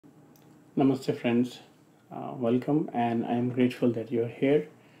Namaste, friends. Welcome, and I am grateful that you're here.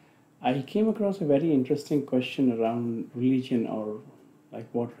 I came across a very interesting question around religion, or like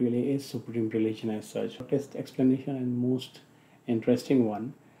what really is supreme religion as such. Best explanation and most interesting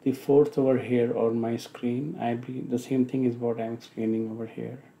one. The fourth over here on my screen, I believe the same thing is what I'm explaining over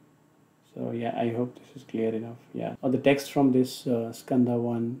here. So yeah, I hope this is clear enough. Yeah, or the text from this Skanda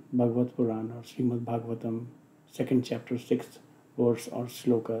 1 Bhagavad Purāṇa or Śrīmad-Bhāgavatam, second chapter, sixth verse or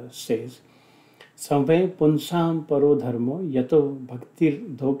sloka says, Samve punsam paro dharmo yato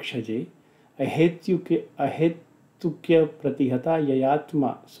bhaktir dhokshage ahetukya pratihata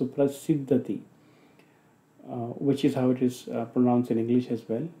yayatma suprasiddhati, which is how it is pronounced in English as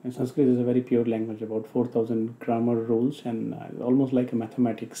well. And Sanskrit is a very pure language, about 4,000 grammar rules and almost like a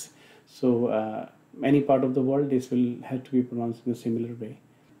mathematics. So any part of the world, this will have to be pronounced in a similar way.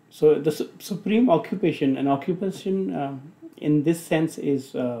 So the supreme occupation, an occupation in this sense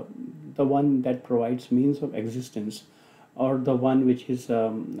is the one that provides means of existence, or the one which is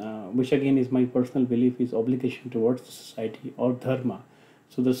which again is my personal belief is obligation towards the society, or dharma.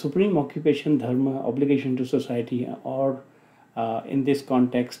 So the supreme occupation, dharma, obligation to society, or in this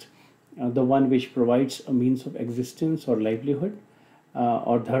context, the one which provides a means of existence or livelihood,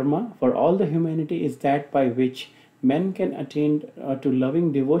 or dharma for all the humanity, is that by which men can attain to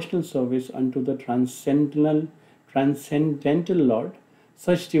loving devotional service unto the transcendental Lord.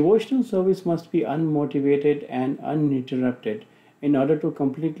 Such devotional service must be unmotivated and uninterrupted in order to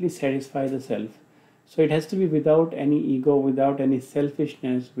completely satisfy the self. So it has to be without any ego, without any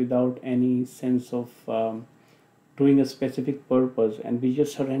selfishness, without any sense of doing a specific purpose, and we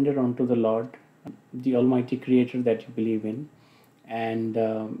just surrender onto the Lord, the Almighty Creator that you believe in. And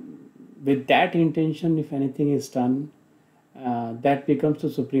with that intention, if anything is done, that becomes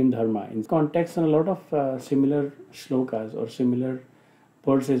the supreme dharma. In context, and a lot of similar shlokas or similar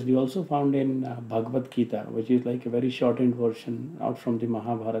verses we also found in Bhagavad Gita, which is like a very shortened version out from the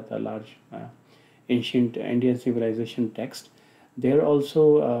Mahabharata, large ancient Indian civilization text. There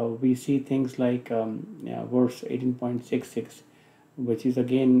also we see things like verse 18.66, which is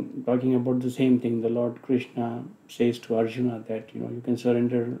again talking about the same thing. The Lord Krishna says to Arjuna that you can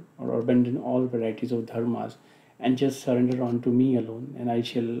surrender or abandon all varieties of dharmas and just surrender on to me alone, and I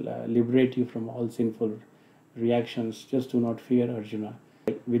shall liberate you from all sinful reactions. Just do not fear, Arjuna.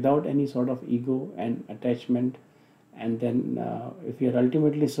 Without any sort of ego and attachment, and then if we are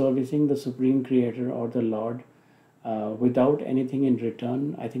ultimately servicing the Supreme Creator or the Lord without anything in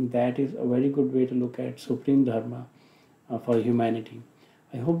return, I think that is a very good way to look at supreme dharma for humanity.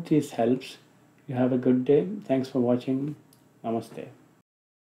 I hope this helps. You have a good day. Thanks for watching. Namaste.